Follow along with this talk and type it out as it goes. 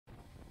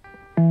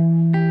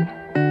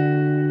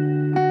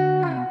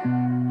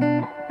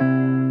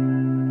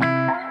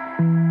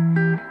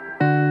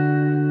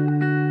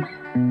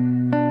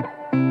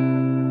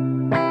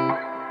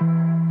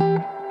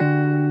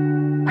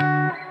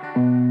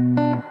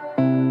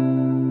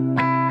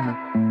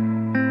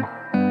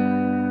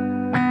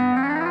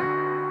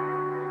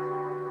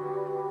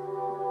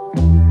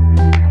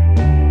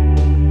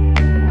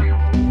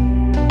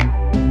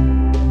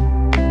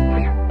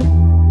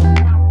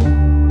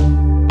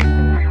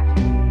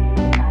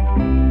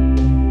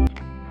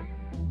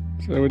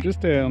just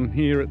down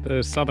here at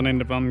the southern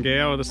end of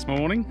UNGOWA this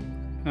morning.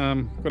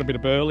 Got a bit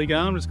of burley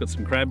going, just got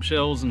some crab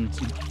shells and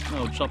some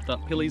old chopped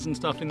up pillies and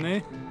stuff in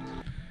there.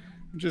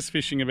 I'm just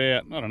fishing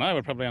about, I don't know,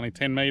 we're probably only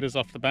 10 metres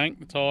off the bank.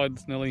 The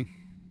tide's nearly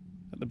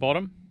at the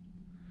bottom.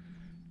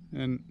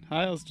 And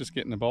Hale's just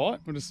getting a bite.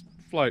 We're just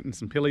floating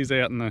some pillies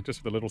out in the,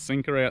 just with a little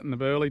sinker out in the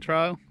burley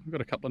trail. We've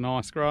got a couple of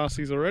nice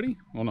grassies already.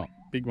 Well, not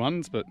big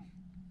ones, but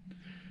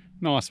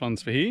nice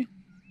ones for here.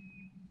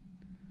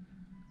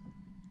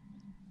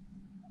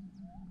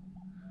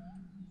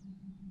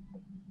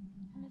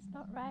 And it's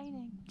not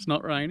raining. It's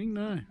not raining,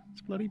 no.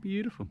 It's bloody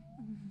beautiful.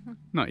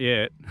 Not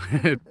yet.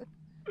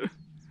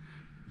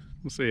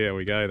 We'll see how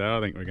we go though.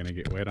 I think we're going to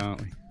get wet,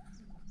 aren't we?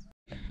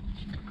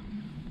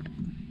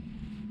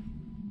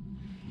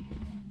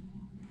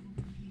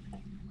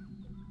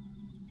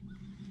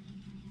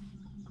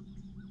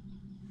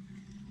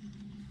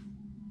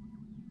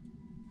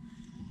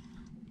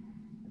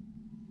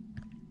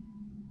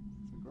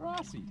 It's a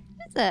grassy.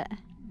 Is it?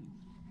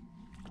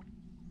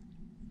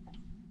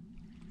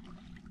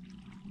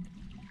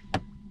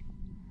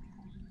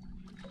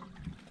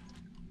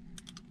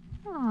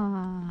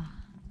 Oh.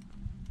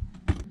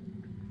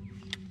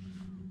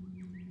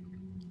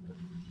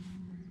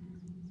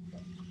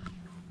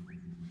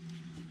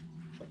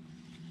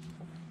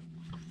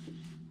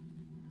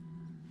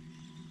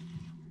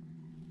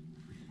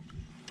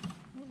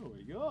 What do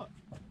we got?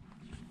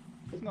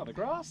 It's not a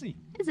grassy.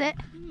 Is it?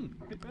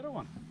 A bit better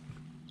one.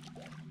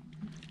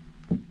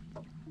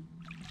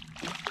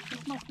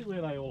 This must be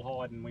where they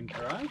all hide in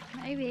winter, eh?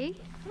 Maybe.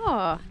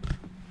 Oh.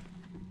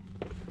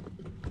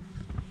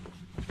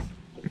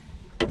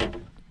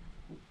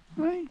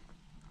 Hey.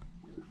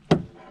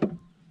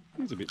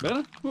 Here's a bit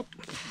better. Whoop.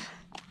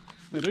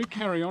 They do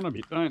carry on a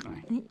bit, don't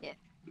they? Yeah.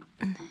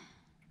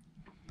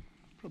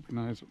 Probably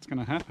knows what's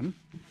going to happen.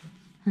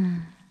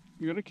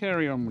 You got to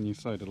carry on when you're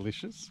so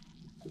delicious.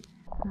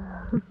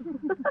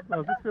 I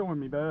was just filming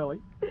me burley.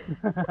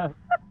 Another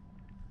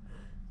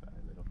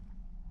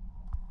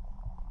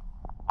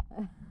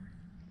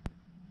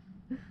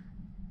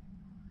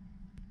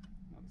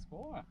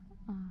squire.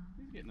 Oh.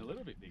 He's getting a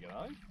little bit bigger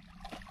though.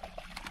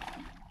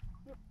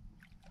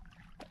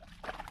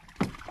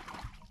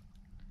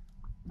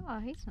 Oh,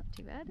 he's not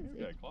too bad, is he?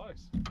 Go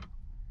close.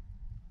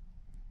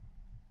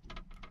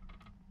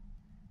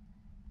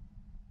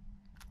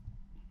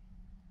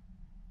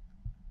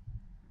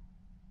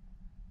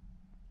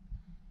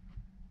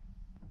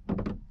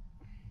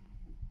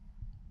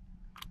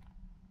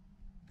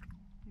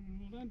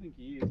 I don't think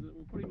he is.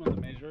 We'll put him on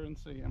the measure and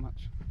see how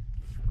much.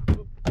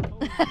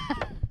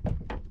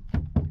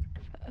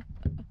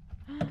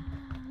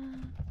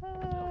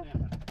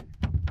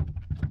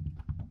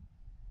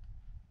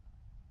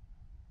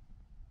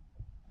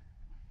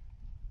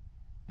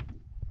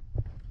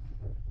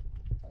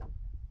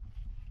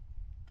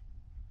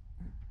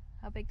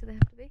 How big do they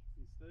have to be?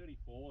 He's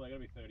 34, they got to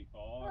be 35.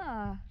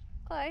 Oh,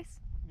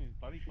 close. Yeah, he's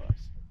bloody close.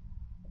 It's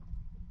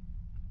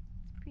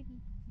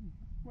pretty.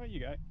 Where you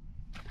go.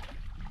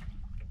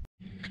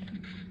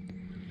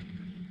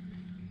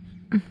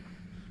 I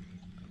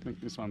think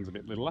this one's a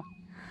bit littler.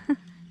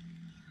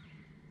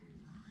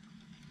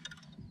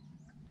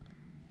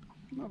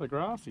 Another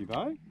grassy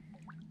though.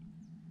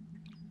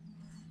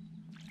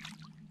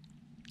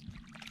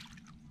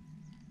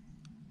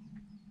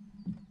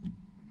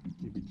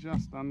 He'd be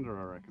just under,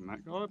 I reckon,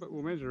 that guy, but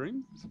we'll measure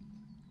him.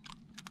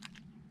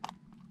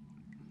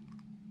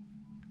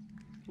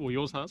 Oh,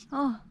 yours has.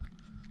 Oh.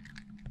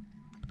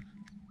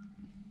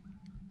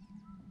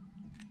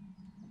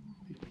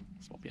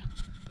 Swap you.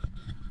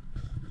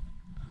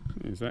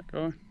 There's that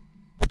guy.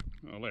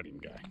 I'll let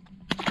him go.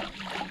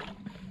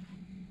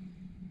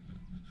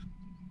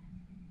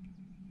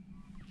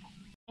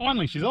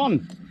 Finally, she's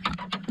on.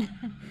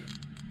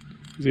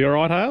 Is he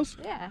alright, Hales?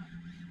 Yeah.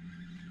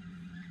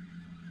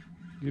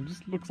 It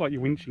just looks like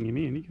you're winching him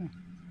in. You go.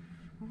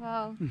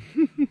 Well,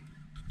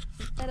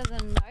 it's better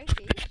than no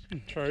fish.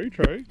 True,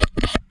 true.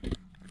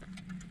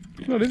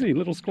 What is he?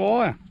 Little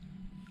squire.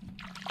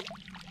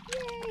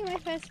 Yay, my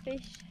first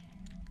fish.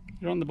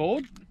 You're on the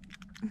board?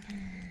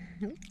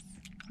 Oops.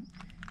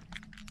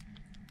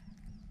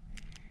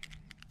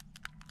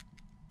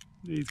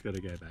 He's got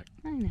to go back.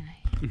 I know.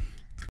 I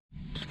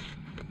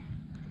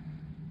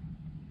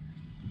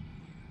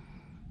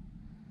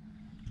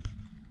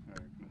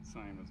reckon it's the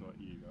same as what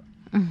you got.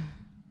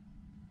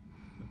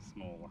 But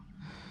smaller.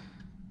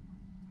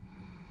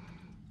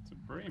 It's a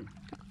brim.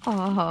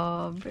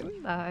 Oh,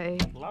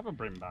 Brimbo. Love a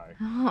brimbo.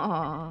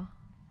 Oh.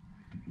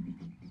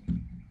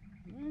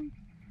 Yeah.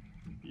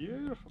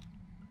 Beautiful.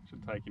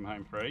 Should take him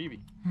home for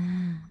Evie.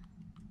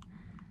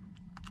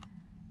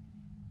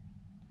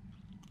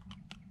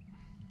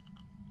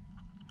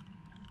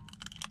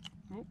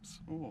 Oops.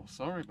 Oh,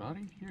 sorry,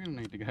 buddy. You're going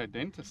to need to go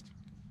dentist.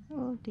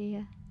 Oh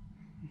dear.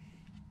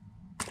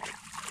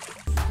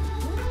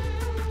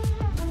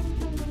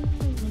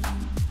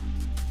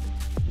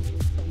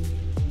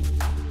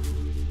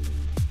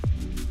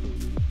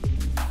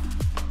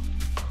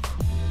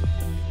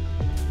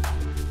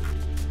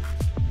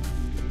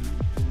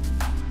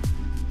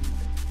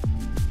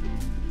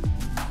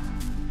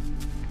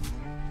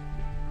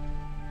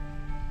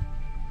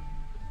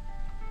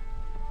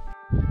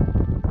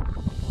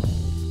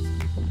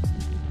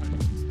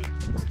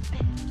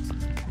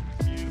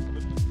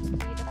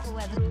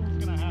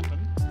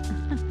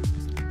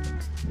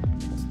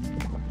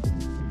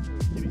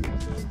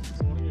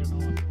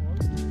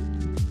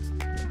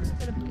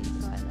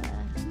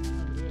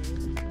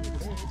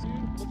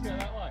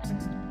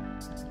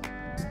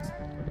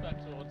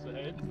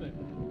 it?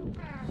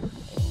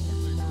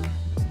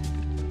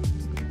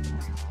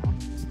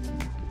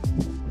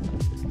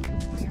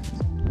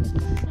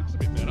 Looks a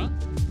bit better.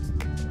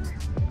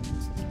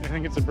 You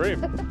think it's a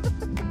brim?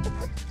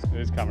 It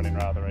is coming in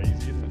rather easy,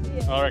 isn't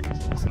it? Yeah. I reckon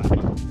it's a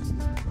snapper.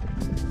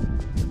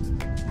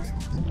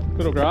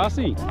 Little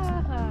grassy.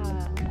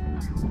 Ah.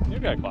 You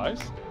go close.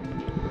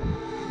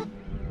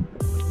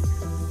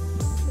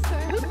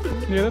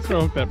 Yeah, that's where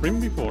I hooked that brim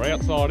before,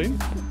 outside in.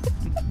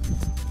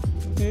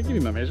 Yeah, give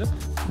him a measure. Look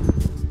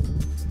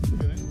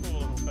at this poor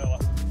little fella.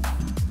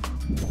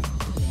 In the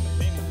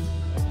bin.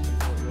 Actually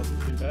thought he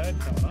wasn't too bad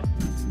coming up.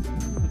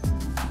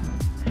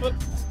 Look.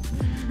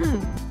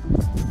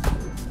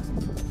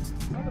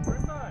 Another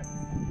Brimo.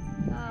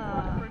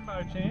 Ah. Brimo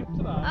champ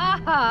today.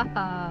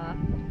 Ah.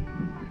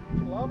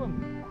 Love them.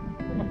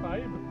 They're my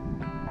favourite.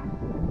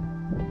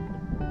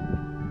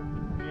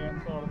 The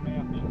outside of the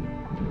mouth in.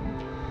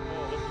 Oh,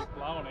 look, it's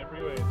blowing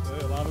everywhere too. I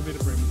love a bit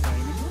of brim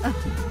cleaning.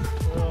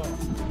 Oh.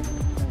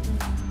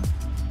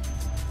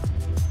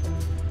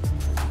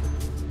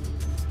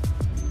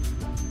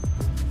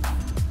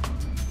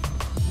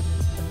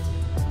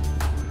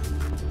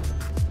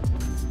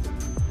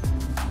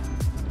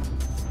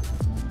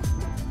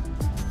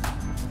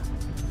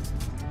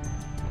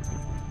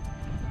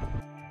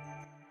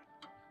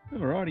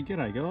 Alrighty,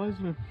 g'day guys,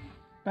 we're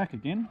back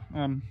again.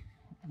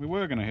 We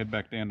were going to head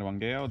back down to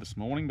UNGOWA this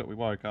morning, but we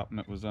woke up and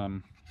it was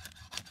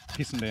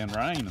pissing down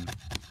rain, and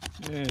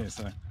yeah,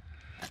 so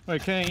we're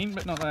keen,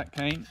 but not that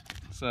keen.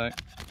 So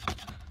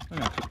we're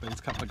going to cook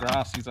these couple of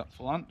grassies up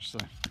for lunch. So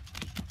I'm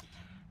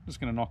just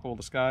going to knock all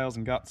the scales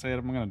and guts out of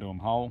them. I'm going to do them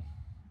whole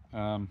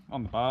on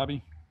the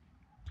barbie.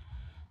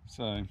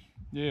 So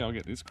yeah, I'll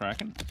get this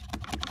cracking.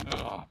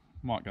 Ugh,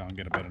 might go and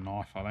get a better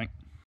knife, I think.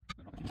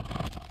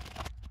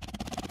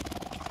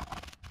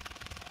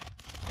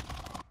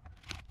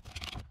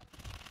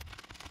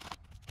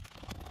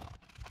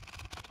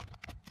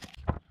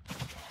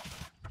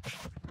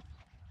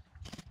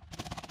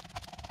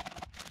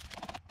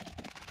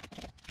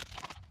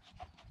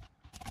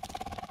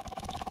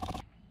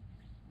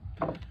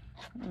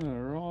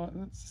 Alright,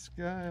 that's the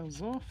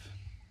scales off.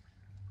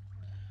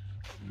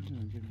 I'm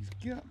going to get his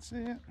guts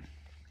out.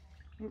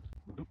 Oop,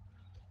 oop.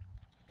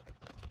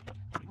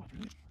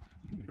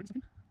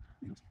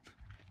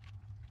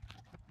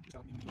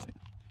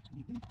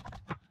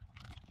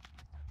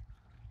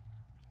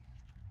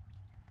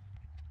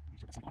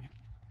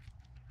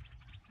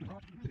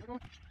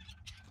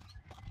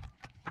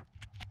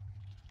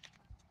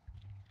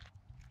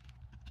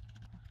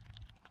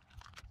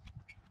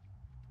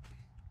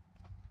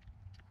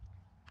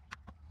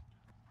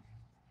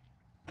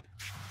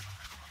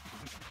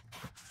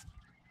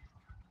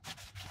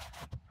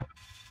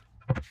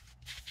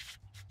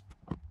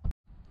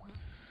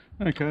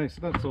 Okay, so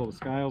that's all the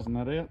scales and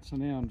that out, so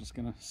now I'm just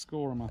going to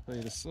score them up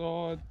either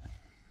side.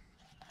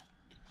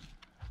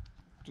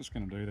 Just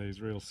going to do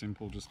these real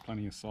simple, just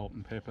plenty of salt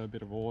and pepper, a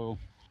bit of oil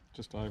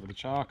just over the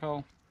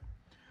charcoal.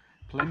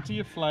 Plenty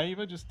of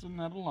flavour just in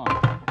that alone.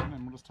 And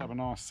then we'll just have a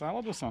nice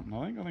salad or something,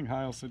 I think. I think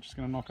Hale said she's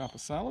going to knock up a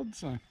salad,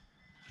 so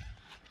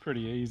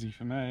pretty easy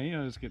for me.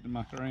 I just get to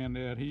muck around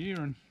out here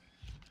and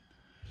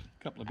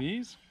a couple of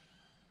beers.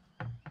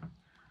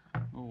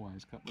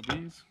 Always a couple of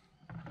beers.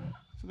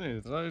 So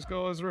there's those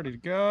guys ready to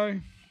go.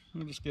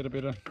 We'll just get a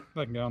bit of,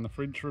 they can go in the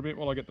fridge for a bit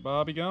while I get the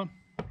barbie going.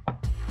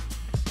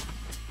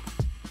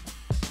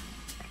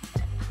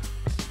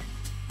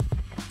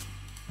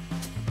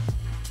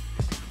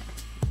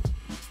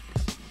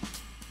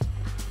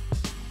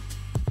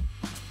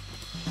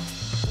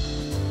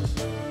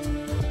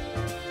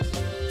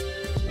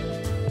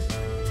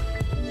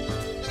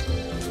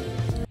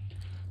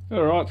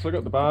 Alright, so I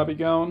got the barbie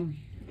going.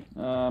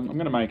 I'm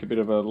going to make a bit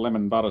of a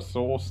lemon butter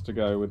sauce to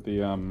go with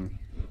the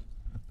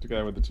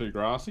two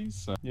grassies.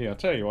 So, yeah, I'll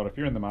tell you what, if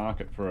you're in the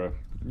market for a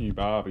new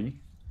barbie,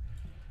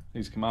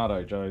 these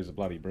Kamado Joes are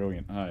bloody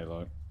brilliant. Hey,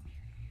 like,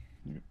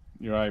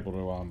 you're able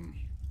to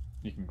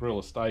you can grill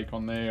a steak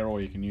on there,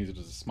 or you can use it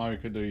as a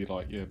smoker, do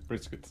like your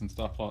briskets and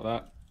stuff like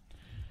that.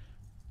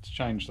 It's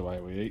changed the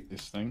way we eat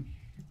this thing,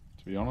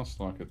 to be honest.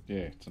 Like, yeah,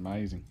 it's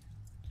amazing.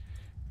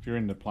 If you're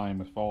into playing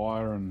with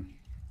fire and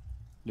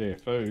yeah,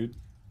 food,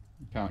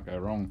 you can't go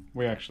wrong.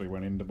 We actually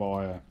went in to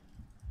buy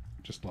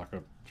just like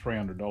a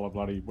 $300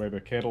 bloody Weber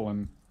kettle,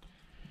 and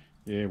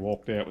yeah,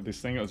 walked out with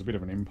this thing. It was a bit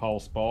of an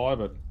impulse buy,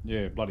 but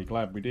yeah, bloody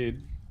glad we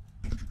did.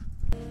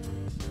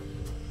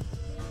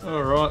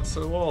 Alright,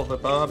 so while the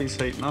barbie's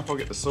heating up, I'll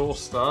get the sauce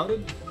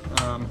started.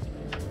 So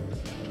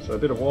a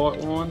bit of white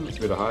wine, just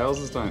a bit of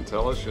Hale's, don't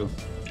tell her, she'll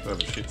have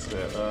a shits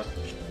about that.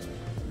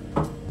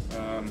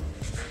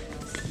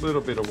 A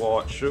little bit of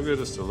white sugar,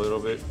 just a little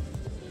bit.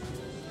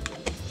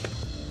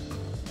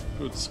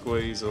 Good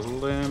squeeze of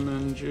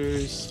lemon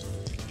juice.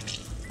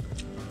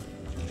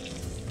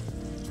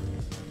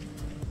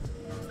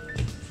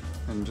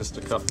 And just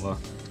a couple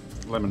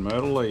of lemon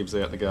myrtle leaves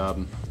out the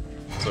garden.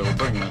 So we'll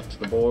bring that to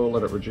the boil,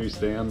 let it reduce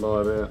down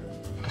by about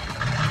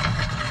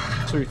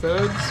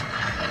 2/3.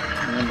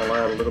 And then we'll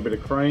add a little bit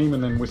of cream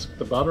and then whisk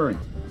the butter in.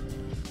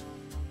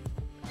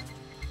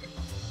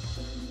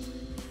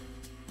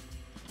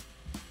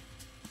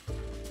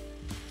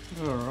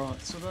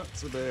 Alright, so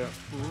that's about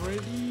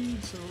ready.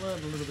 So we'll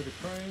add a little bit of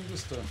cream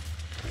just to...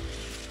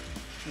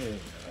 There we go.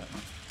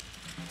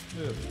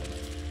 There we go.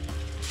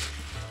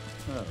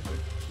 That'll do.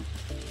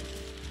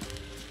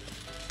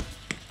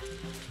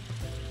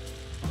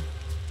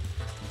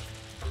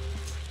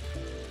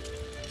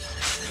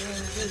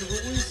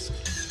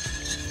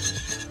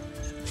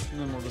 And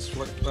then we'll just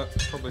let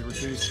that probably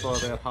reduce by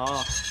about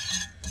half.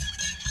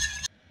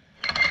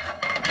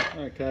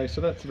 Okay,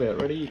 so that's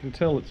about ready. You can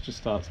tell it just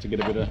starts to get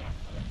a bit of,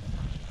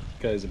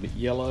 goes a bit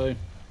yellow.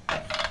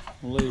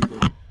 Leave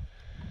the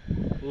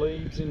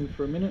leaves in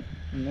for a minute,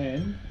 and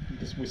then you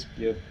just whisk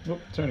your,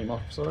 turn him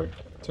off, sorry.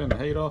 Turn the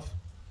heat off,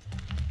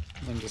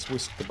 and then just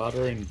whisk the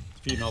butter in a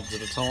few knobs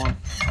at a time.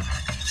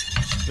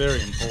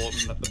 Very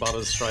important that the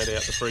butter's straight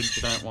out the fridge.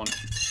 You don't want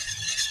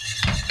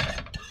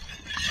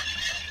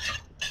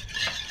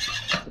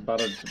the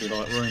butter to be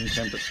like room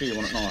temperature. You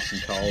want it nice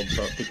and cold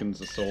so it thickens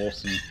the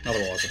sauce, and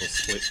otherwise it'll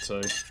split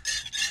too.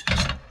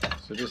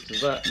 So just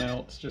as that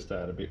melts, just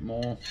add a bit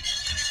more.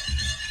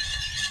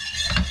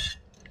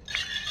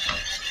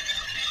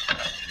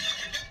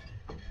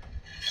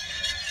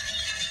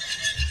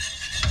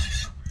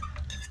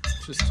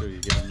 Just till you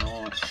get a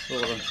nice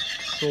sort of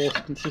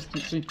sauce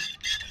consistency.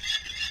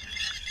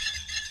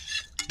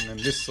 And then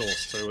this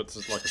sauce too, it's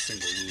just like a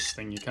single use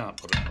thing. You can't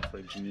put it in the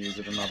fridge and use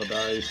it another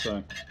day,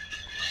 so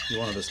you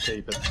want to just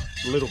keep it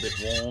a little bit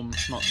warm,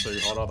 not too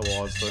hot,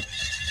 otherwise the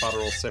butter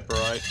will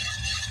separate.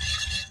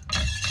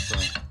 So,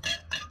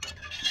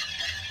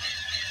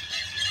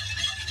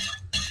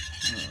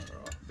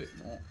 alright, a bit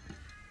more.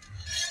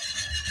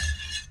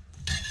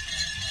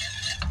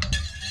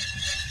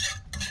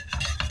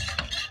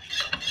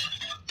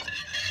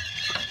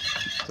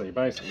 So you're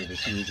basically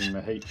just using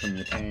the heat from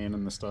your pan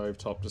and the stove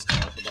top just to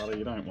make the butter.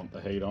 You don't want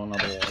the heat on,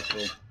 otherwise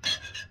it'll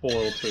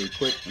boil too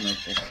quick and it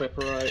will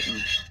separate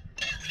and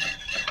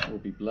will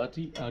be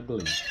bloody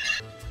ugly.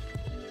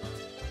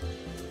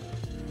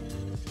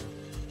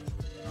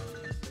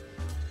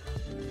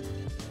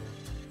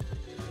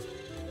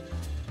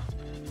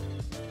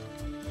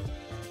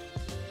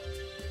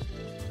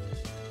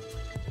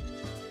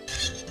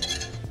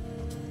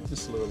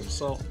 Just a little bit of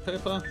salt and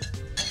pepper.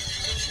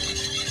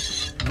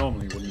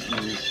 Normally wouldn't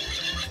use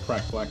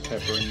cracked black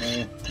pepper in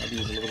there. I'd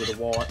use a little bit of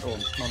white, or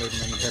not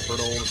even any pepper at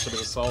all, just a bit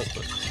of salt,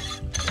 but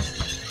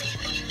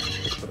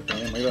just for the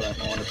family, they don't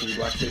mind a few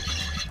black bits.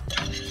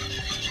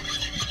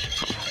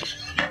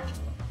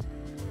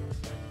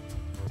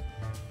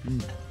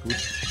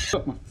 Good.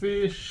 Got my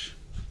fish.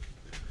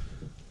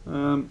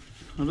 I'll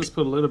just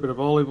put a little bit of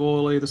olive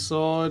oil either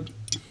side.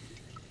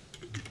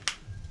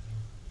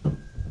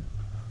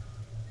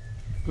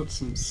 Got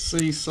some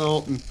sea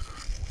salt and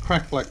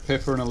cracked black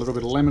pepper and a little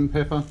bit of lemon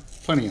pepper.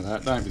 Plenty of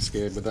that, don't be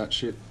scared with that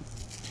shit.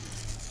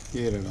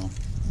 Get it on.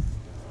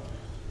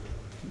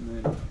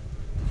 And then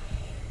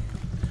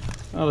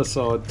other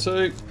side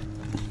too.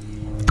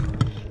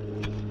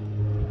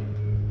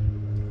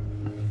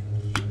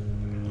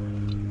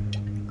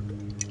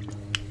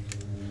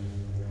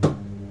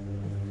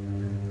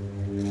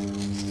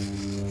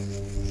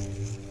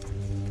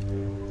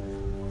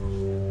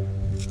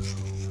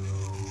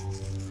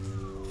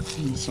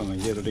 Just want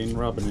to get it in,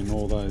 rubbing in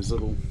all those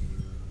little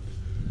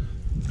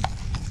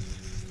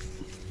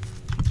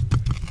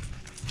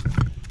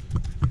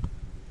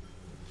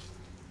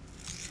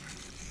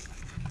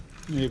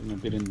even a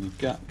bit in the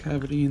gut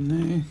cavity in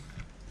there.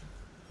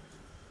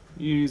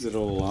 Use it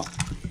all up.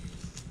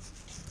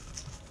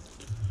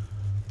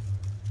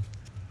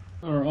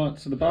 Alright,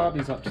 so the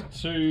Barbie's up to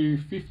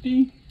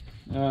 250.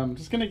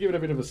 Just going to give it a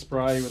bit of a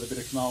spray with a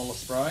bit of canola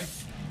spray.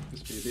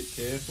 Just be a bit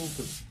careful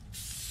because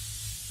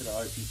it's a bit of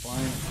open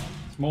flame.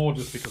 It's more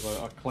just because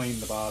I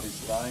cleaned the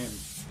Barbies today and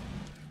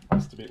I'm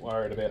just a bit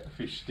worried about the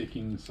fish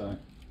sticking, so.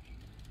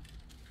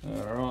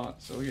 Alright,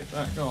 so we get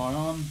that going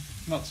on.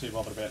 Not too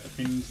bothered about the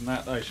fins and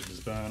that, they should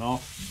just burn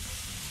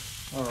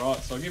off.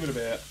 Alright, so I'll give it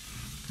about,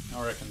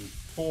 I reckon,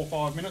 4 or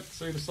 5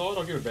 minutes either side.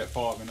 I'll give it about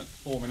 5 minutes,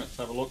 4 minutes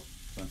to have a look.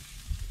 So,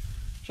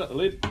 shut the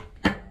lid.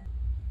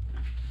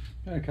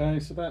 Okay,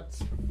 so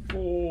that's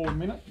 4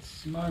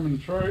 minutes, moment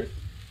of truth.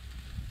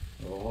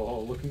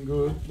 Oh, looking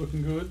good,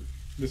 looking good.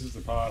 This is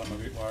the part I'm a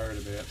bit worried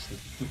about, it's the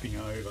flipping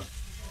over.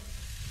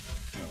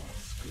 Oh,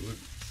 it's good.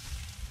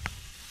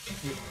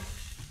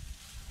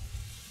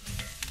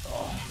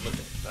 Oh, look at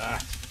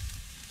that.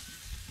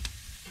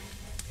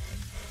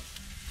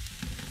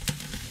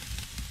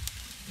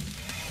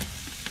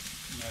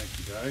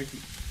 Okie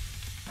dokie.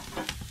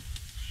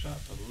 Shut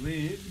the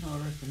lid, I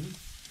reckon.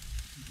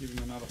 Give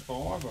him another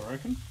 5, I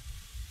reckon.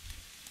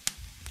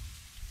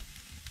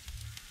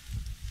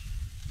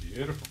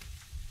 Beautiful.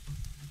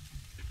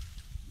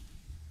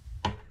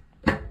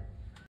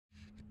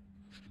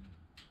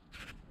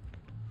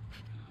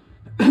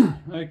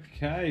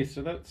 Okay,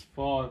 so that's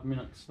 5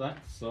 minutes that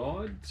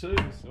side too,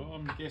 so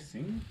I'm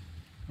guessing,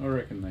 I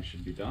reckon they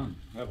should be done.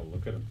 Have a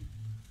look at them.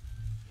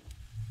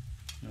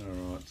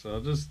 Alright, so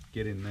I'll just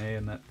get in there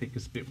in that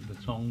thickest bit with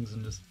the tongs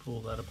and just pull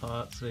that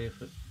apart, see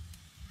if it...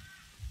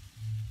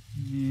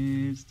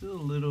 Yeah, still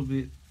a little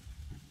bit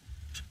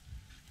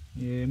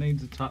Yeah, it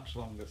needs a touch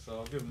longer, so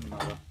I'll give them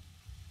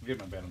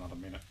about another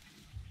minute.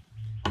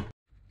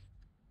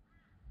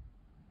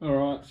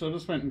 Alright, so I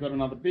just went and got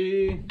another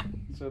beer,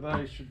 so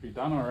they should be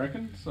done, I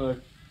reckon. So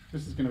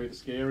this is going to be the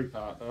scary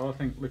part though, I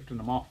think, lifting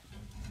them off.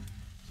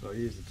 So I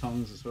use the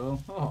tongs as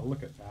well. Oh,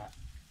 look at that.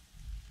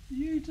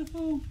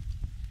 Beautiful.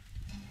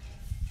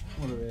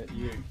 What about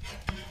you?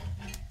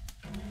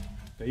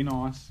 Be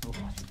nice. Oh,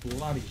 it's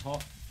bloody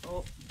hot.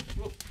 Oh,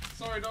 whoop.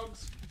 Sorry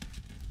dogs.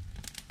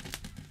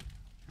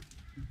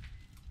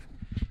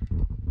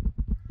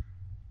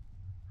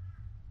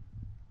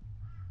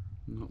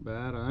 Not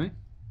bad, eh?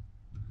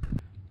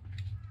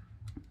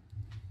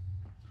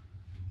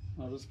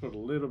 I'll just put a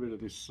little bit of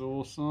this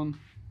sauce on.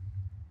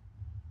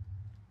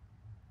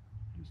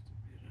 Just a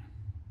bit of,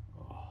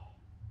 oh,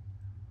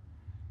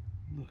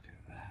 look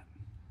at that.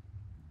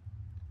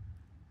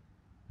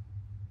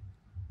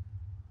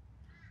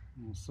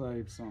 I'll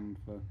save some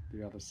for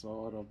the other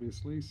side,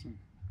 obviously. Some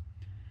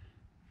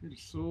bit of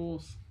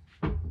sauce.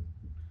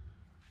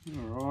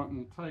 Alright, and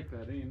we'll take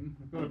that in.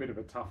 We've got a bit of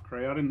a tough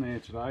crowd in there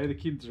today. The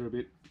kids are a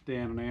bit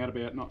down and out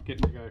about not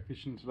getting to go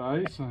fishing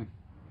today, so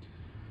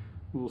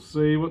we'll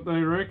see what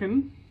they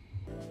reckon.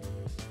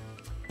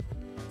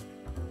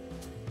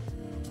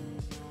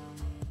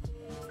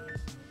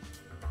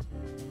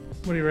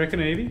 What do you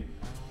reckon, Evie?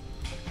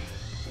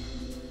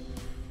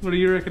 What do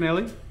you reckon,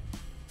 Ellie?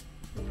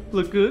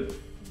 Look good?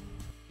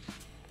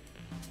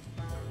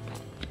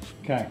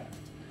 Okay,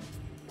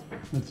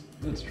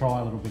 let's try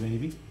a little bit,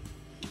 Evie.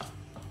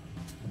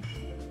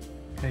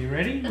 Okay, you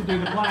ready? We'll do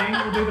the plane.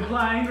 We'll do the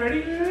plane.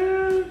 Ready?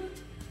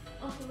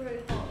 Oh,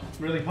 really hot.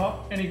 Really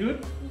hot? Any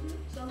good?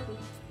 Salty.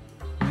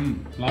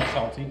 Love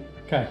salty.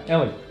 Okay,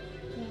 Ellie.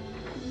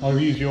 I'll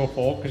use your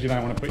fork because you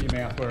don't want to put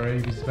your mouth where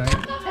Evie's been.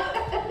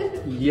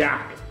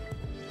 Yuck.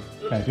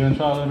 Okay, do you want to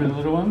try a little bit of the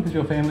little one because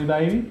you're a family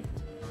baby?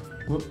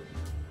 Whoop.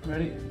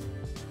 Ready?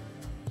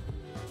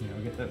 Yeah,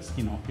 I'll get that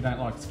skin off. You don't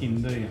like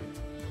skin, do you?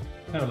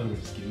 Have a little bit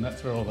of skin.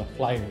 That's where all the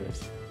flavour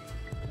is.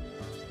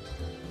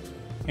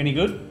 Any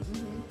good?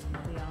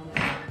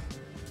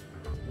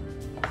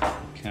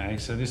 Okay,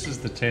 so this is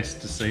the test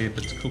to see if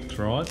it's cooked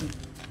right. The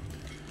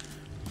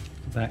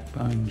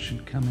backbone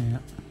should come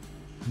out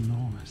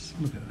nice.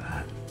 Look at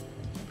that.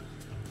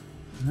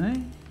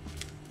 Hey?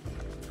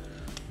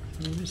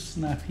 So we'll just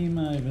snap him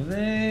over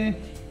there.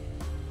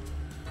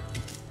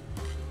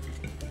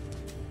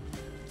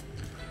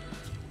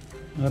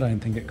 I don't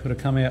think it could have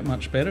come out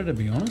much better, to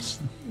be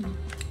honest. Look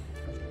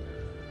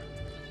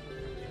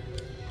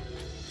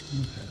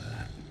at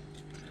that.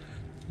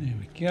 There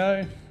we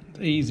go.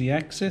 Easy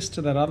access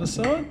to that other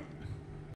side.